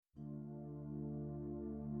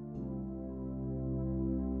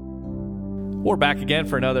We're back again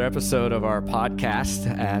for another episode of our podcast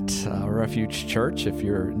at Refuge Church. If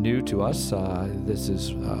you're new to us, this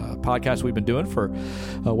is a podcast we've been doing for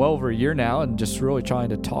well over a year now, and just really trying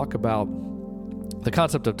to talk about the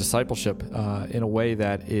concept of discipleship in a way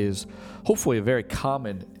that is hopefully a very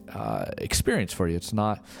common experience for you. It's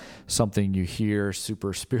not something you hear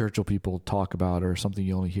super spiritual people talk about or something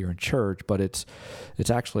you only hear in church, but it's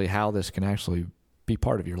actually how this can actually be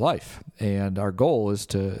part of your life. And our goal is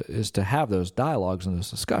to have those dialogues and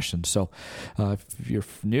those discussions. So if you're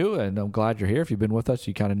new, and I'm glad you're here, if you've been with us,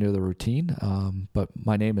 you kind of knew the routine. But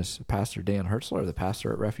my name is Pastor Dan Hertzler, the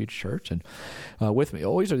pastor at Refuge Church. And with me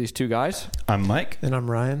always are these two guys. I'm Mike. And I'm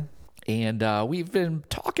Ryan. And we've been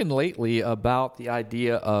talking lately about the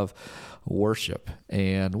idea of worship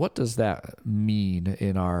and what does that mean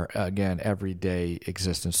in our, again, everyday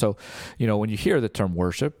existence. So, when you hear the term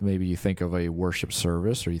worship, maybe you think of a worship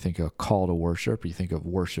service, or you think of a call to worship, or you think of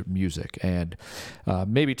worship music. And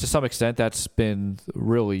maybe to some extent that's been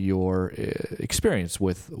really your experience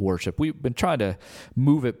with worship. We've been trying to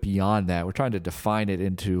move it beyond that. We're trying to define it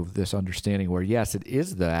into this understanding where, yes, it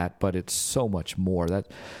is that, but it's so much more.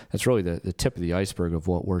 That's really the tip of the iceberg of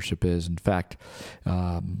what worship is. In fact,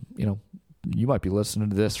 you might be listening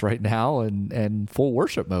to this right now in full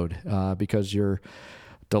worship mode because you're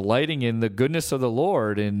delighting in the goodness of the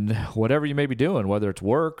Lord in whatever you may be doing, whether it's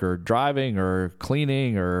work or driving or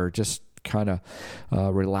cleaning or just kind of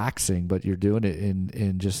relaxing, but you're doing it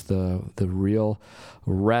in just the real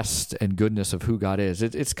rest and goodness of who God is.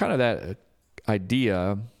 It's kind of that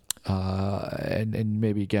idea. And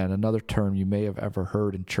maybe, again, another term you may have ever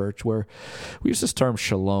heard in church where we use this term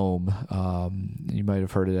shalom. You might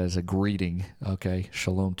have heard it as a greeting, okay,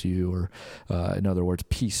 shalom to you, or in other words,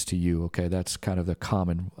 peace to you, okay? That's kind of the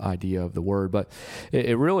common idea of the word, but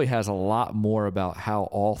it really has a lot more about how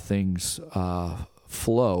all things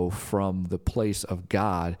flow from the place of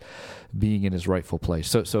God being in his rightful place.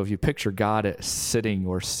 So if you picture God sitting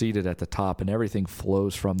or seated at the top, and everything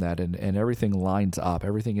flows from that, and everything lines up,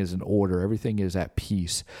 everything is in order, everything is at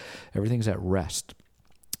peace, everything's at rest.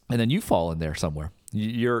 And then you fall in there somewhere.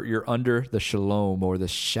 You're under the shalom or the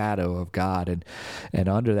shadow of God, and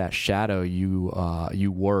under that shadow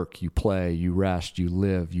you work, you play, you rest, you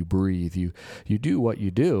live, you breathe, you do what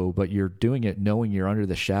you do, but you're doing it knowing you're under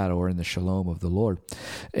the shadow or in the shalom of the Lord.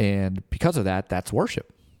 And because of that, that's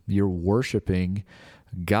worship. You're worshiping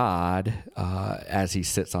God as he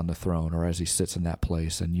sits on the throne or as he sits in that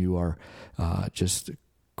place, and you are just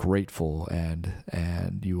grateful,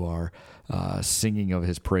 and you are singing of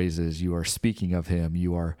his praises, you are speaking of him,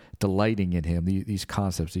 you are delighting in him, these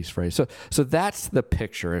concepts, these phrases. So that's the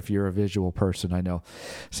picture. If you're a visual person, I know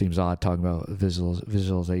it seems odd talking about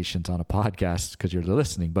visualizations on a podcast because you're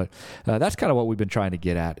listening, but that's kind of what we've been trying to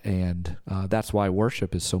get at, and that's why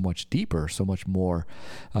worship is so much deeper, so much more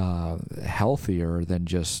healthier than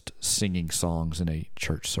just singing songs in a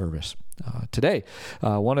church service. Today,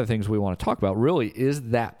 one of the things we want to talk about really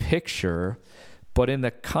is that picture, but in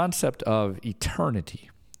the concept of eternity.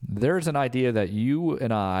 There's an idea that you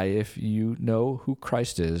and I, if you know who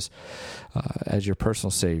Christ is as your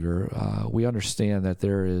personal Savior, we understand that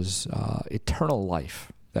there is eternal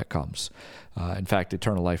life that comes. In fact,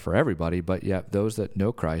 eternal life for everybody, but yet those that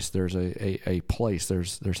know Christ, there's a place,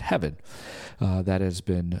 there's heaven that has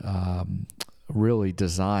been really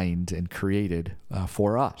designed and created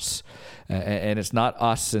for us. And it's not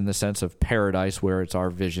us in the sense of paradise where it's our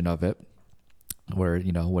vision of it, where,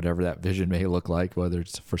 whatever that vision may look like, whether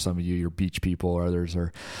it's for some of you, you're beach people, or others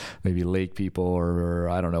are maybe lake people, or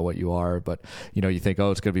I don't know what you are, but you think,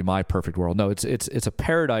 oh, it's going to be my perfect world. No, it's a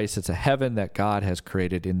paradise. It's a heaven that God has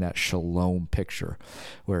created in that shalom picture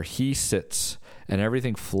where he sits and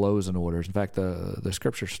everything flows in orders. In fact, the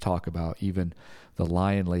scriptures talk about even the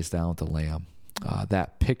lion lays down with the lamb.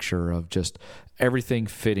 That picture of just everything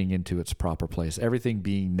fitting into its proper place, everything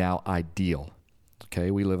being now ideal. Okay,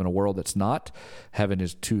 we live in a world that's not. Heaven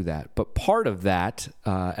is to that. But part of that,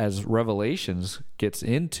 as Revelations gets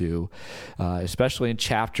into, especially in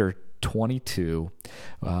chapter 22,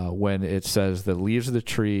 when it says the leaves of the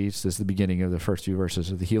trees, this is the beginning of the first few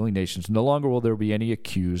verses of the healing nations, no longer will there be any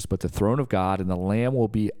accused, but the throne of God and the Lamb will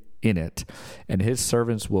be in it, and his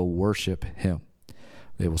servants will worship him.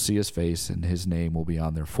 They will see his face, and his name will be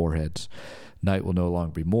on their foreheads. Night will no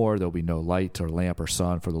longer be more. There will be no light or lamp or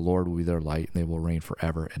sun, for the Lord will be their light, and they will reign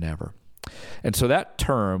forever and ever. And so that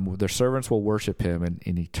term, their servants will worship him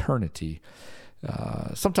in eternity.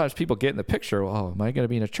 Sometimes people get in the picture, oh, am I going to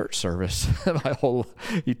be in a church service my whole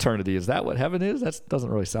eternity? Is that what heaven is? That doesn't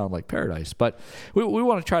really sound like paradise. But we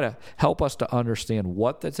want to try to help us to understand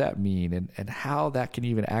what does that mean and how that can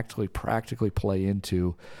even actually practically play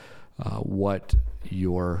into what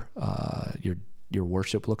your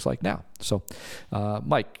worship looks like now. So,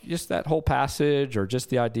 Mike, just that whole passage, or just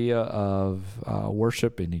the idea of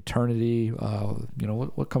worship in eternity,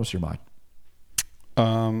 what comes to your mind?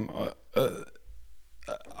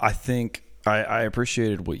 I think I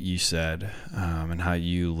appreciated what you said, and how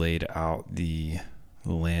you laid out the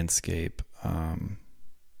landscape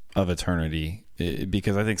of eternity,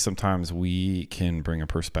 because I think sometimes we can bring a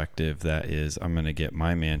perspective that is, I'm going to get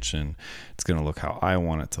my mansion, it's going to look how I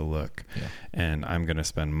want it to look, and I'm going to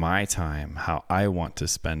spend my time how I want to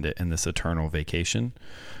spend it in this eternal vacation.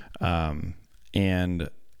 And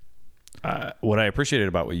what I appreciated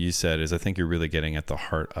about what you said is, I think you're really getting at the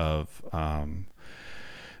heart of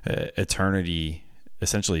eternity,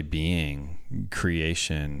 essentially being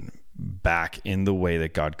creation back in the way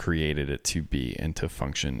that God created it to be and to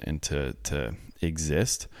function and to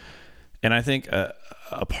exist. And I think a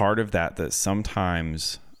part of that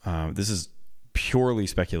sometimes, this is purely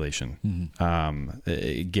speculation,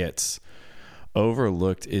 it gets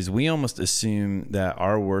overlooked, is we almost assume that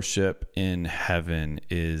our worship in heaven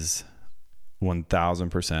is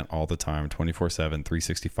 1,000% all the time, 24/7,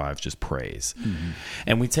 365, just praise.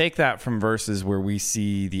 And we take that from verses where we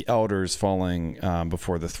see the elders falling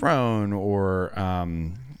before the throne, or I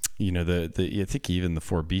think even the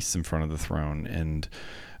four beasts in front of the throne, and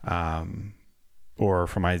or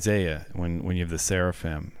from Isaiah when you have the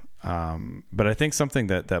seraphim. But I think something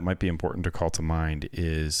that might be important to call to mind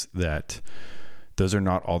is that those are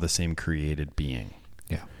not all the same created being.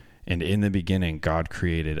 Yeah. And in the beginning, God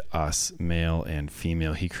created us male and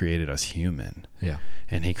female. He created us human. Yeah.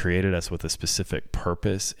 And he created us with a specific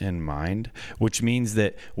purpose in mind, which means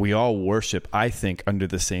that we all worship, I think, under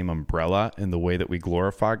the same umbrella in the way that we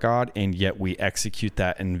glorify God, and yet we execute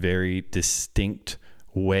that in very distinct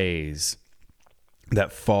ways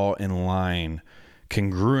that fall in line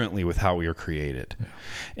congruently with how we are created. Yeah.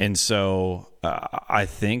 And so I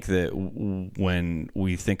think that when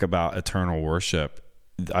we think about eternal worship,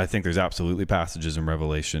 I think there's absolutely passages in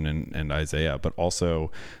Revelation and Isaiah, but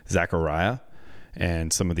also Zechariah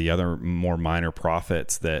and some of the other more minor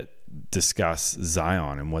prophets that discuss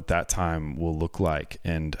Zion and what that time will look like,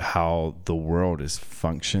 and how the world is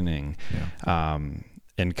functioning,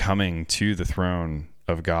 and coming to the throne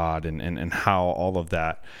of God, and how all of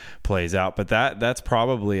that plays out. But that's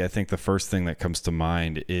probably, I think, the first thing that comes to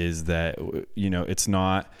mind is that,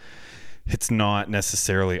 it's not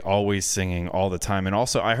necessarily always singing all the time. And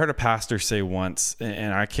also, I heard a pastor say once,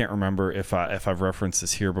 and I can't remember if I've referenced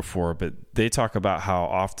this here before, but they talk about how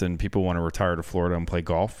often people want to retire to Florida and play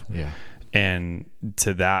golf. Yeah. And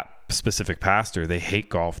to that specific pastor, they hate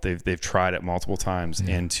golf. They've tried it multiple times,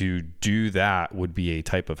 and to do that would be a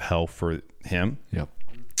type of hell for him. Yep.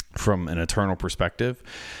 From an eternal perspective,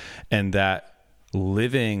 and that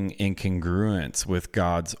living in congruence with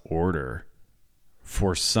God's order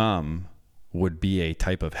for some would be a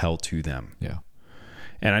type of hell to them. Yeah.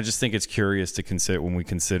 And I just think it's curious to consider, when we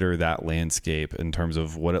consider that landscape in terms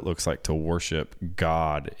of what it looks like to worship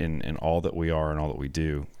God in all that we are and all that we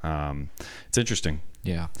do. It's interesting.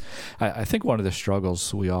 Yeah. I think one of the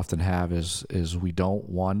struggles we often have is we don't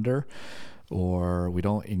wonder, or we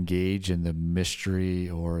don't engage in the mystery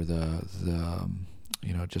or the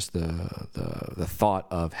thought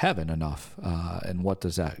of heaven enough, and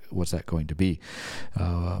what's that going to be?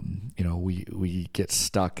 We get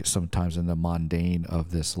stuck sometimes in the mundane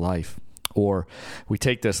of this life, or we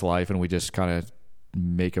take this life and we just kind of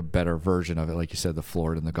make a better version of it. Like you said, the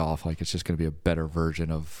Florida and the golf, like it's just going to be a better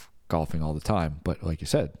version of golfing all the time. But like you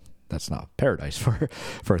said, that's not paradise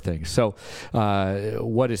for things. So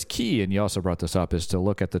what is key, and you also brought this up, is to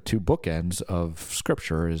look at the two bookends of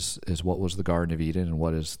Scripture, is what was the Garden of Eden and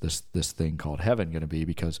what is this thing called heaven going to be?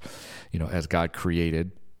 Because, as God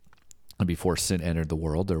created, and before sin entered the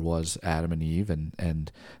world, there was Adam and Eve,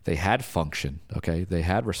 and they had function, okay? They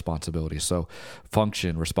had responsibilities. So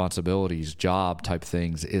function, responsibilities, job type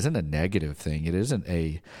things isn't a negative thing. It isn't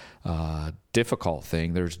a difficult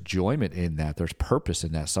thing. There's enjoyment in that. There's purpose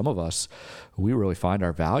in that. Some of us, we really find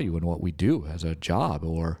our value in what we do as a job,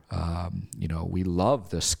 or, we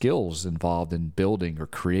love the skills involved in building or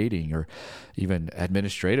creating or even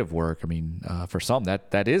administrative work. I mean, for some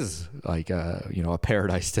that is like, a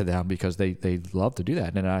paradise to them, because they love to do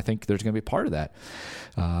that. And I think there's going to be part of that.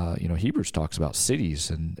 Hebrews talks about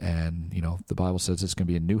cities, and the Bible says it's going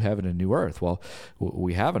to be a new heaven and new earth. Well,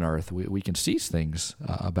 we have an earth. We can see things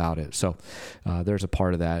about it. So there's a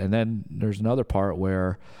part of that. And then there's another part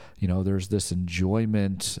where, there's this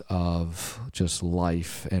enjoyment of just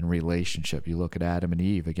life and relationship. You look at Adam and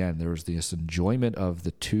Eve, again, there was this enjoyment of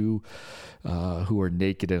the two who are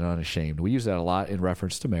naked and unashamed. We use that a lot in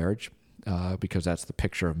reference to marriage because that's the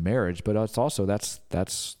picture of marriage, but it's also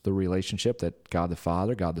that's the relationship that God the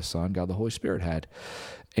Father, God the Son, God the Holy Spirit had.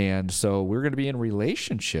 And so we're going to be in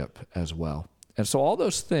relationship as well. And so all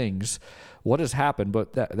those things, what has happened,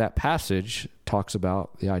 but that passage talks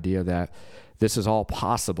about the idea that this is all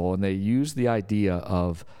possible, and they use the idea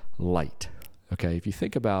of light. Okay, if you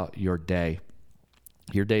think about your day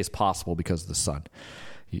is possible because of the sun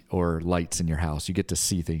or lights in your house. You get to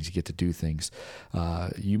see things, you get to do things.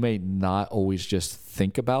 You may not always just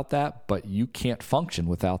think about that, but you can't function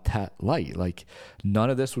without that light. Like, none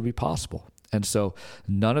of this would be possible. And so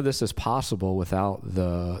none of this is possible without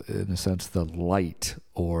in a sense, the light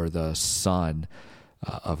or the sun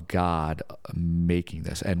of God making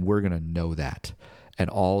this. And we're going to know that. And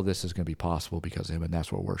all of this is going to be possible because of him. And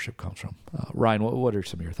that's where worship comes from. Ryan, what are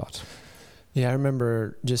some of your thoughts? Yeah, I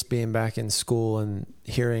remember just being back in school and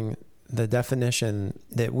hearing the definition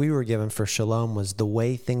that we were given for shalom was the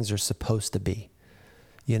way things are supposed to be,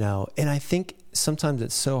 And I think sometimes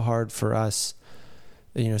it's so hard for us,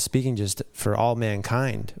 speaking just for all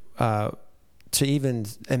mankind, to even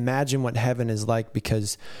imagine what heaven is like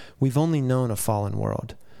because we've only known a fallen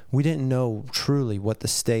world. We didn't know truly what the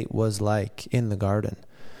state was like in the garden.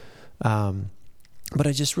 But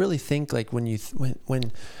I just really think like when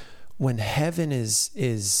heaven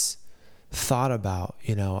is thought about,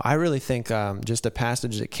 I really think just a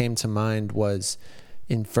passage that came to mind was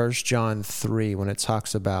in 1 John 3 when it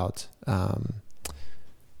talks about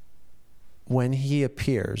when he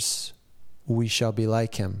appears, we shall be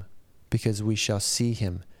like him because we shall see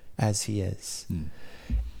him as he is.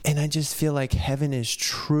 And I just feel like heaven is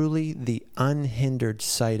truly the unhindered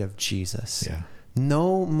sight of Jesus. Yeah.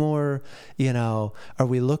 No more, are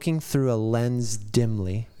we looking through a lens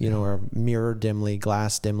dimly, or a mirror dimly,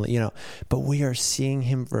 glass dimly, but we are seeing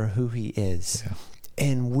him for who he is. Yeah.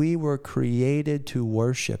 And we were created to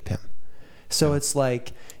worship him. So it's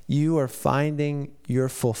like you are finding your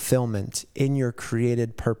fulfillment in your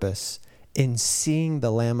created purpose in seeing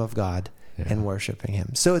the Lamb of God and worshiping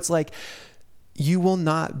him. So it's like you will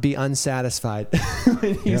not be unsatisfied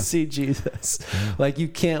when you see Jesus. Yeah. Like you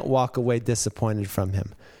can't walk away disappointed from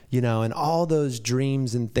him, and all those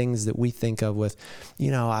dreams and things that we think of with,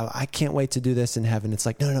 I can't wait to do this in heaven. It's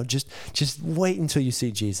like, no, just wait until you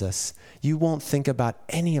see Jesus. You won't think about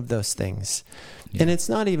any of those things. Yeah. And it's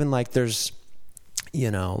not even like there's,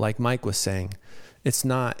 like Mike was saying,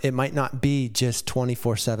 it might not be just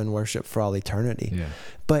 24/7 worship for all eternity,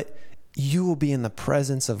 but you will be in the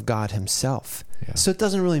presence of God himself. Yeah. So it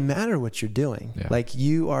doesn't really matter what you're doing. Yeah. Like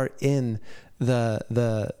you are in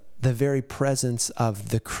the very presence of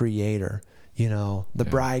the Creator, the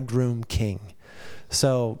bridegroom King.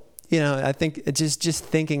 So, I think just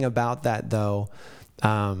thinking about that though,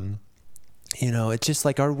 it's just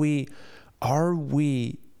like, are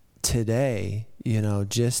we today,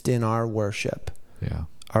 just in our worship,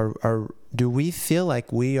 do we feel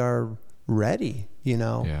like we are ready,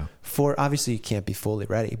 for, obviously you can't be fully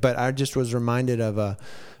ready, but I just was reminded of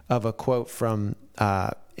a quote from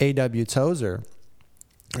A.W. Tozer.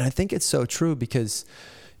 And I think it's so true because,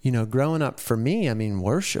 growing up for me,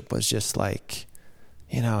 worship was just like,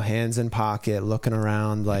 hands in pocket, looking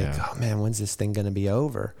around like, oh man, when's this thing going to be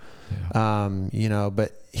over? Yeah.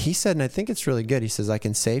 But he said, and I think it's really good. He says, I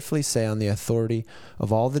can safely say on the authority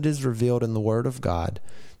of all that is revealed in the Word of God,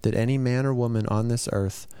 that any man or woman on this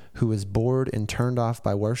earth who is bored and turned off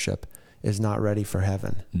by worship is not ready for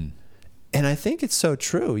heaven. And I think it's so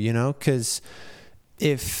true, because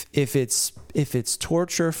if it's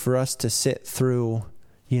torture for us to sit through,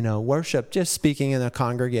 worship, just speaking in a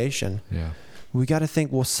congregation, we got to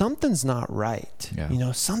think, well, something's not right.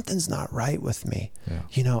 Something's not right with me.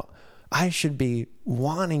 I should be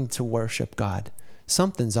wanting to worship God.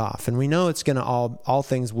 Something's off. And we know it's going to all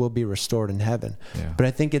things will be restored in heaven. But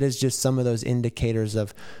I think it is just some of those indicators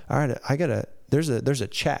of, all right, there's a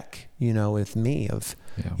check, with me of,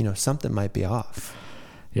 something might be off.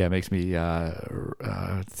 Yeah. It makes me,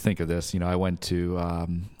 think of this. I went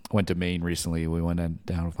to Maine recently. We went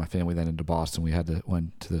down with my family, then into Boston. We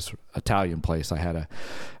went to this Italian place. I had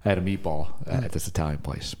a meatball at this Italian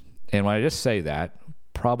place. And when I just say that,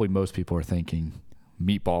 probably most people are thinking,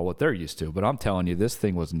 meatball what they're used to. But I'm telling you, this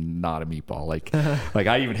thing was not a meatball. Like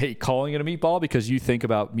I even hate calling it a meatball, because you think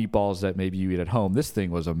about meatballs that maybe you eat at home. This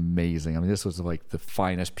thing was amazing. I mean, this was like the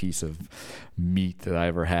finest piece of meat that I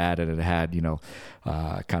ever had, and it had,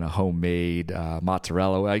 kind of homemade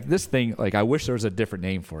mozzarella. Like this thing, like I wish there was a different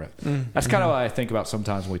name for it. That's kind of what I think about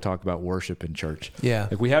sometimes when we talk about worship in church. Yeah.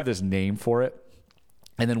 Like we have this name for it,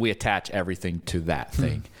 and then we attach everything to that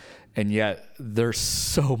thing. And yet there's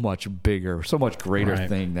so much bigger, so much greater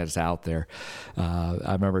thing that's out there.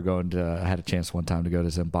 I remember I had a chance one time to go to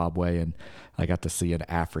Zimbabwe, and I got to see an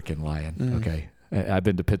African lion. Okay. I've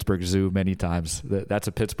been to Pittsburgh Zoo many times. That's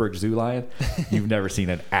a Pittsburgh Zoo lion. You've never seen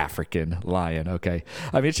an African lion. Okay.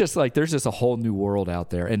 I mean, it's just like, there's just a whole new world out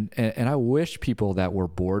there. And I wish people that were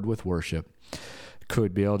bored with worship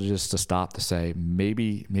could be able to stop to say,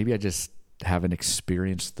 maybe I just haven't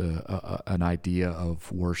experienced an idea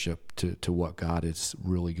of worship to what God is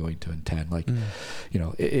really going to intend. Like,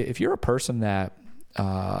 if you're a person that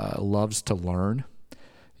loves to learn,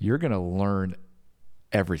 you're going to learn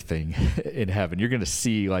everything in heaven. You're going to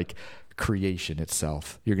see like creation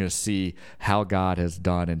itself. You're going to see how God has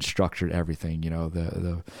done and structured everything.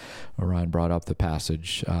 Orion brought up the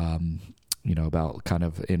passage, about kind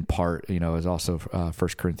of in part, is also 1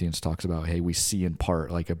 Corinthians talks about, hey, we see in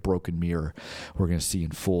part, like a broken mirror, we're going to see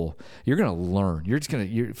in full. You're going to learn.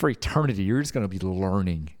 For eternity, you're just going to be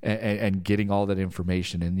learning and getting all that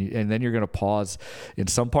information. And then you're going to pause in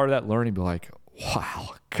some part of that learning and be like,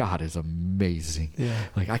 wow, God is amazing. Yeah.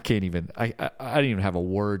 Like I don't even have a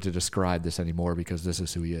word to describe this anymore, because this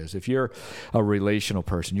is who he is. If you're a relational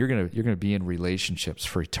person, you're going to be in relationships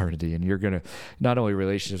for eternity, and you're going to not only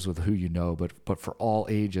relationships with who you know, but for all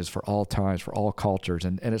ages, for all times, for all cultures.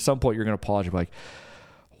 And at some point you're going to pause and be like,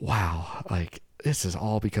 wow, like this is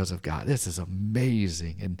all because of God. This is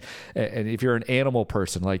amazing. And if you're an animal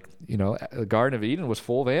person, like, the Garden of Eden was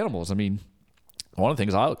full of animals. I mean, one of the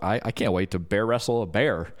things I can't wait to bear wrestle a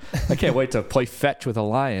bear. I can't wait to play fetch with a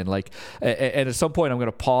lion. Like, and at some point I'm going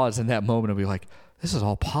to pause in that moment and be like, this is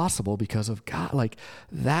all possible because of God. Like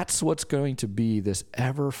that's what's going to be this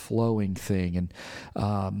ever flowing thing. And,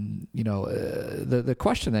 the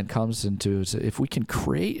question then comes into is if we can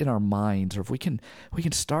create in our minds, or if we can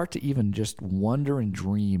start to even just wonder and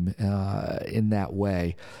dream, in that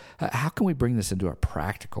way, how can we bring this into a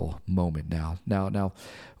practical moment now? Now,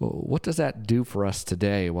 what does that do for us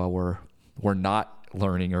today while we're not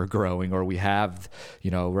learning or growing, or we have,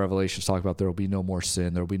 Revelations talk about there will be no more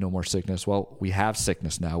sin, there will be no more sickness. Well, we have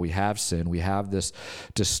sickness now, we have sin, we have this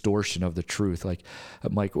distortion of the truth. Like,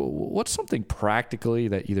 Mike, what's something practically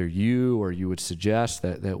that either you or you would suggest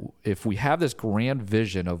that if we have this grand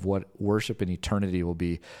vision of what worship in eternity will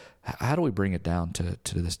be, how do we bring it down to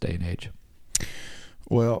this day and age?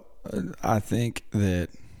 Well, I think that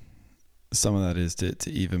some of that is to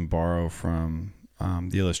even borrow from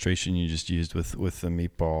the illustration you just used with the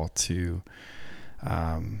meatball, to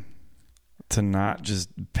not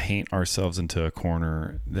just paint ourselves into a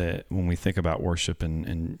corner, that when we think about worship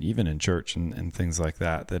and even in church and things like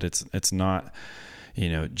that it's not,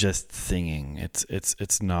 just singing.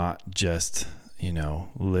 It's not just,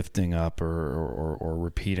 lifting up or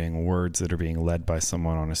repeating words that are being led by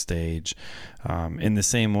someone on a stage. In the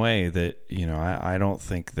same way that, I don't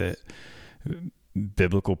think that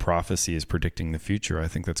biblical prophecy is predicting the future. I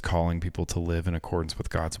think that's calling people to live in accordance with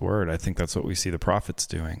God's word. I think that's what we see the prophets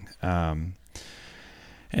doing. And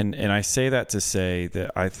I say that to say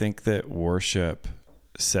that I think that worship,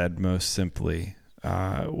 said most simply,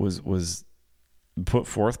 was put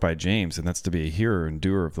forth by James, and that's to be a hearer and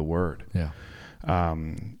doer of the word. Yeah.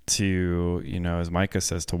 To, as Micah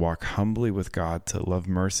says, to walk humbly with God, to love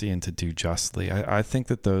mercy, and to do justly. I think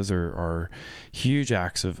that those are huge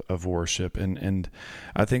acts of worship. And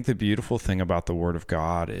I think the beautiful thing about the word of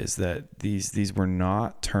God is that these were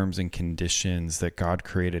not terms and conditions that God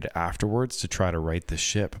created afterwards to try to right the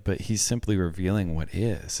ship, but he's simply revealing what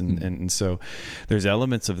is. And so there's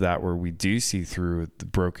elements of that where we do see through the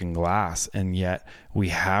broken glass, and yet we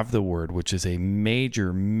have the word, which is a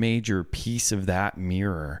major, major piece of that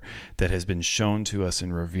mirror that has been shown to us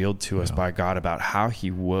and revealed to us by God about how he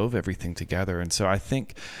wove everything together. And so I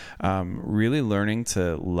think really learning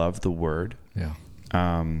to love the word. Yeah.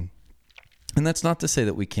 And that's not to say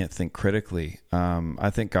that we can't think critically. I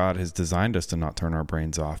think God has designed us to not turn our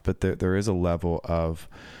brains off, but there is a level of,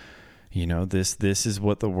 this is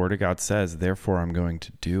what the word of God says, therefore I'm going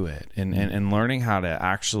to do it. And learning how to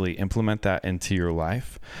actually implement that into your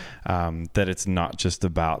life, that it's not just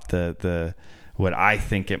about the what I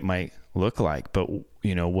think it might look like, but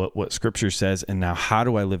what scripture says, and now how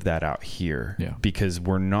do I live that out here? Yeah. Because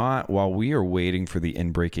while we are waiting for the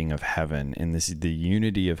inbreaking of heaven and the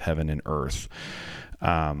unity of heaven and earth,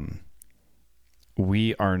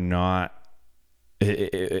 we are not,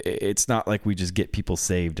 it's not like we just get people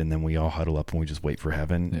saved and then we all huddle up and we just wait for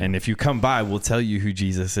heaven. Yeah. And if you come by, we'll tell you who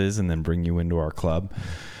Jesus is and then bring you into our club.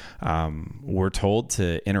 We're told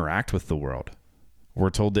to interact with the world. We're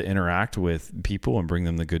told to interact with people and bring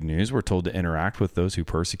them the good news. We're told to interact with those who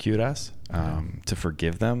persecute us, to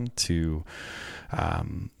forgive them, to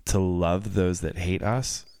love those that hate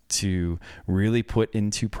us, to really put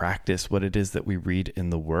into practice what it is that we read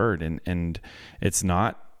in the Word. And it's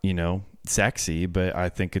not, sexy, but I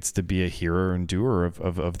think it's to be a hearer and doer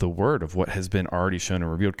of the Word, of what has been already shown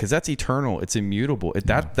and revealed, because that's eternal. It's immutable.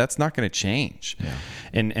 That's not going to change. Yeah.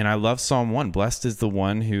 And I love Psalm 1. Blessed is the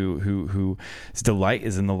one whose delight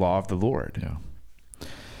is in the law of the Lord. Yeah.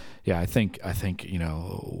 Yeah. I think,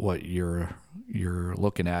 what you're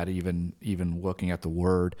looking at, even looking at the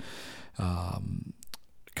Word,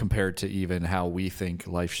 compared to even how we think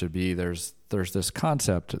life should be, there's this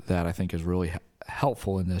concept that I think is really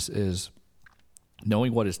helpful in this, is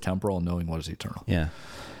knowing what is temporal and knowing what is eternal. Yeah.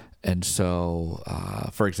 And so,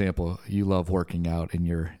 for example, you love working out in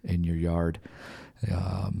your yard.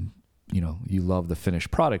 You love the finished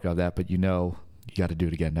product of that, but you got to do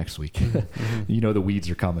it again next week. Mm-hmm. The weeds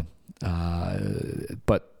are coming.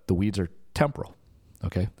 But the weeds are temporal.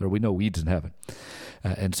 Okay. There will be no weeds in heaven.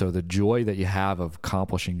 And so the joy that you have of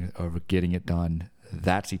accomplishing, of getting it done,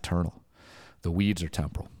 that's eternal. The weeds are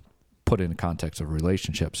temporal. Put in the context of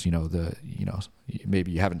relationships,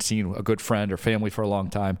 maybe you haven't seen a good friend or family for a long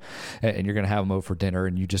time, and you're going to have them over for dinner,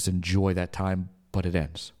 and you just enjoy that time, but it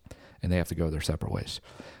ends, and they have to go their separate ways.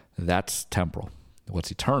 That's temporal.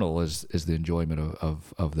 What's eternal is the enjoyment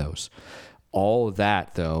of those. All of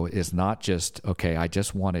that, though, is not just, okay, I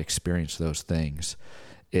just want to experience those things.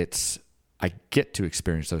 It's, I get to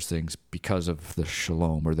experience those things because of the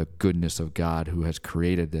shalom, or the goodness of God, who has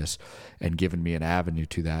created this and given me an avenue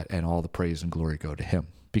to that, and all the praise and glory go to Him.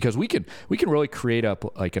 Because we can really create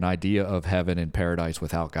up like an idea of heaven and paradise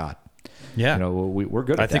without God. Yeah, we're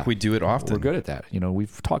good at that. I think we do it often. We're good at that.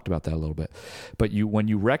 We've talked about that a little bit. But when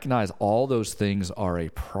you recognize all those things are a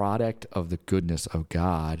product of the goodness of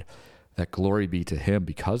God, that glory be to Him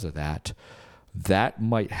because of that, that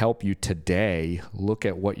might help you today look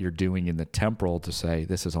at what you're doing in the temporal to say,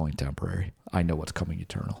 this is only temporary. I know what's coming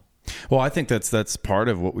eternal. Well, I think that's part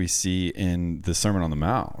of what we see in the Sermon on the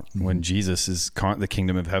Mount, when Jesus is the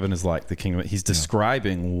kingdom of heaven is like the kingdom. He's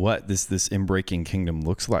describing what this inbreaking kingdom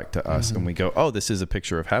looks like to us, and we go, oh, this is a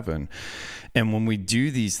picture of heaven. And when we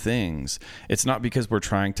do these things, it's not because we're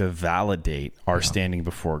trying to validate our standing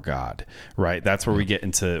before God, right? That's where we get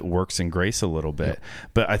into works and grace a little bit.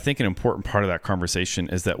 But I think an important part of that conversation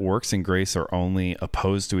is that works and grace are only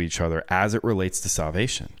opposed to each other as it relates to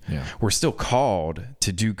salvation. Yeah. We're still called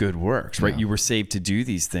to do good works, right? You were saved to do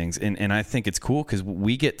these things. And I think it's cool because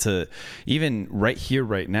we get to, even right here,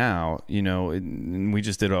 right now, and we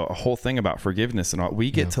just did a whole thing about forgiveness and all.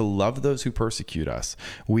 We get to love those who persecute us.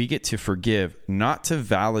 We get to forgive, not to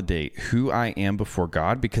validate who I am before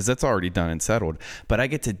God, because that's already done and settled, but I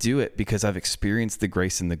get to do it because I've experienced the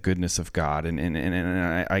grace and the goodness of God,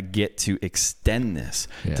 and I get to extend this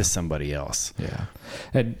to somebody else. Yeah.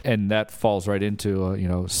 And that falls right into,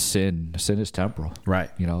 sin. Sin is temporal. Right.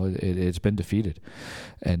 It's been defeated.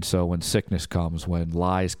 And so when sickness comes, when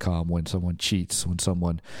lies come, when someone cheats, when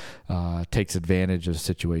someone takes advantage of a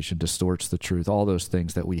situation, distorts the truth, all those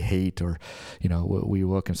things that we hate, or, we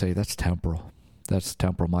look and say, that's temporal. That's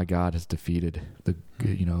temporal. My God has defeated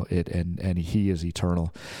it, and He is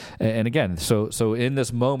eternal. And again, so in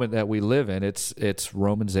this moment that we live in, it's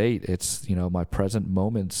Romans 8. It's, my present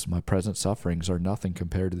moments, my present sufferings are nothing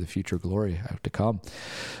compared to the future glory to come.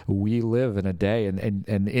 We live in a day, and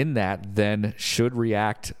in that then should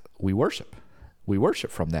react, we worship. We worship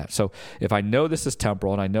from that. So if I know this is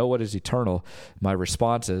temporal and I know what is eternal, my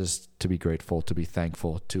response is to be grateful, to be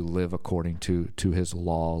thankful, to live according to His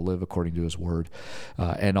law, live according to His word.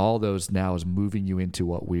 And all those now is moving you into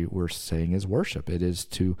what we were saying is worship. It is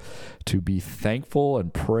to be thankful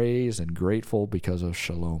and praise and grateful because of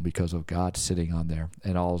shalom, because of God sitting on there,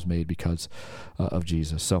 and all is made because of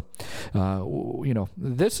Jesus. So,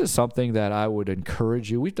 this is something that I would encourage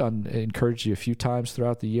you. We've encouraged you a few times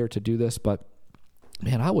throughout the year to do this, but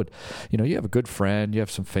man, I would, you have a good friend, you have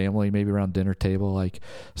some family, maybe around dinner table. Like,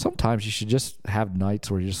 sometimes you should just have nights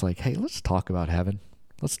where you're just like, hey, let's talk about heaven.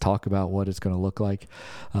 Let's talk about what it's going to look like.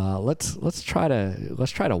 Let's try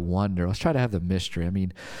to wonder. Let's try to have the mystery. I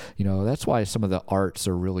mean, that's why some of the arts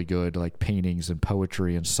are really good, like paintings and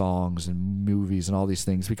poetry and songs and movies and all these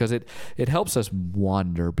things, because it helps us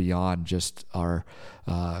wander beyond just our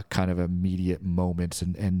kind of immediate moments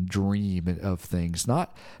and dream of things.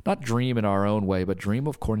 Not dream in our own way, but dream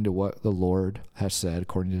according to what the Lord has said,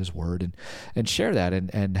 according to His Word, and share that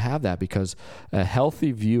and have that, because a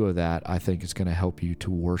healthy view of that, I think, is going to help you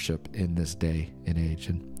to worship in this day and age.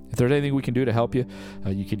 And if there's anything we can do to help you,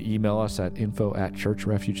 you can email us at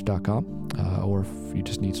info@churchrefuge.com, or if you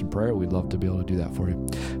just need some prayer, we'd love to be able to do that for you.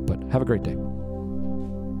 But have a great day.